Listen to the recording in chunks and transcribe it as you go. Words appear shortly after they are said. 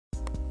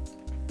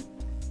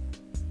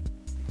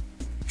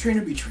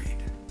Trainer be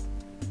trained.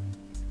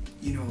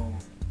 You know,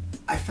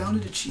 I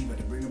founded Achieva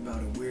to bring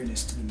about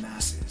awareness to the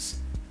masses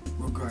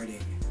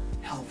regarding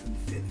health and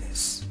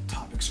fitness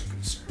topics or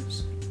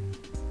concerns.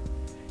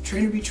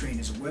 Trainer be trained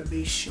is a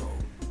web-based show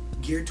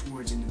geared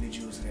towards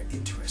individuals that are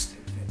interested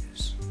in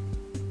fitness.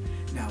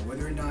 Now,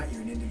 whether or not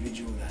you're an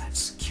individual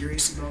that's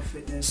curious about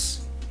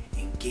fitness,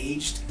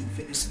 engaged in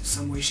fitness in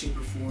some way, shape,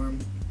 or form,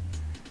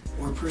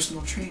 or a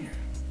personal trainer,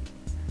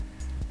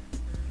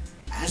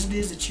 as it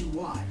is that you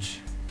watch,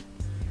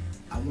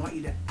 I want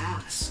you to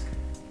ask,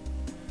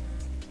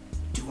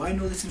 do I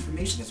know this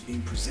information that's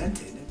being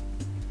presented?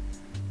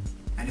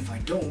 And if I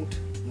don't,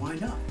 why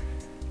not?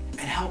 And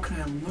how can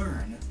I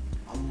learn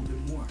a little bit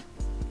more?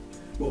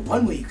 Well,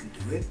 one way you can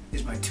do it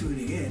is by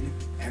tuning in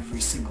every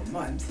single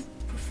month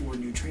for 4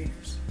 new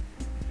trainers.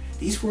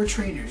 These 4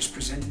 trainers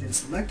presented and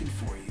selected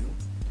for you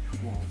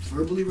will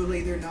verbally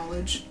relay their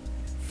knowledge,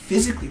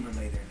 physically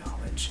relay their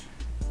knowledge,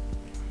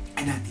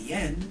 and at the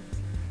end,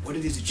 what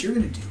it is that you're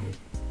going to do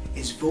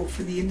is vote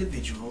for the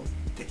individual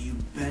that you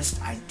best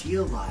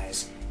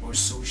idealize or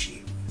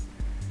associate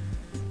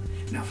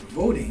with. Now for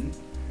voting,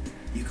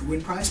 you can win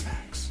prize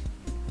packs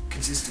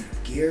consisting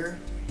of gear,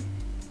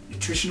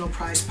 nutritional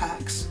prize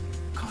packs,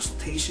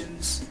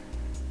 consultations,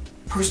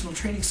 personal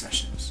training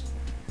sessions.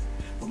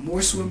 But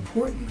more so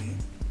importantly,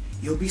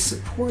 you'll be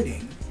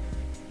supporting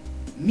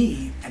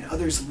me and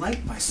others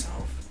like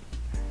myself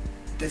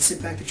that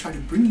sit back to try to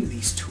bring you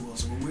these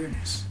tools of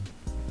awareness.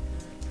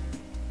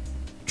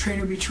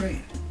 Trainer be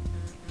trained.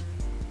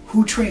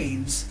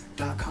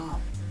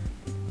 WhoTrains.com.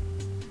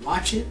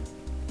 Watch it,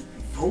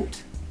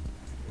 vote,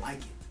 like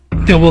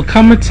it. There will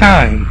come a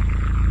time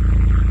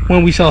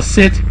when we shall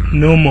sit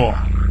no more.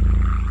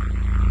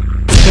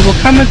 There will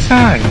come a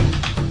time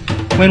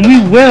when we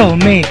will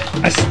make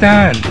a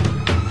stand.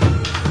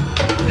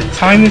 The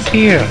time is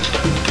here.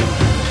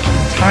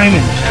 The time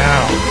is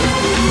now.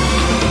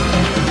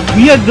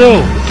 We are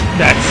those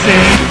that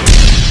say,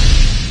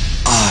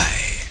 I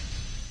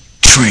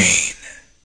train.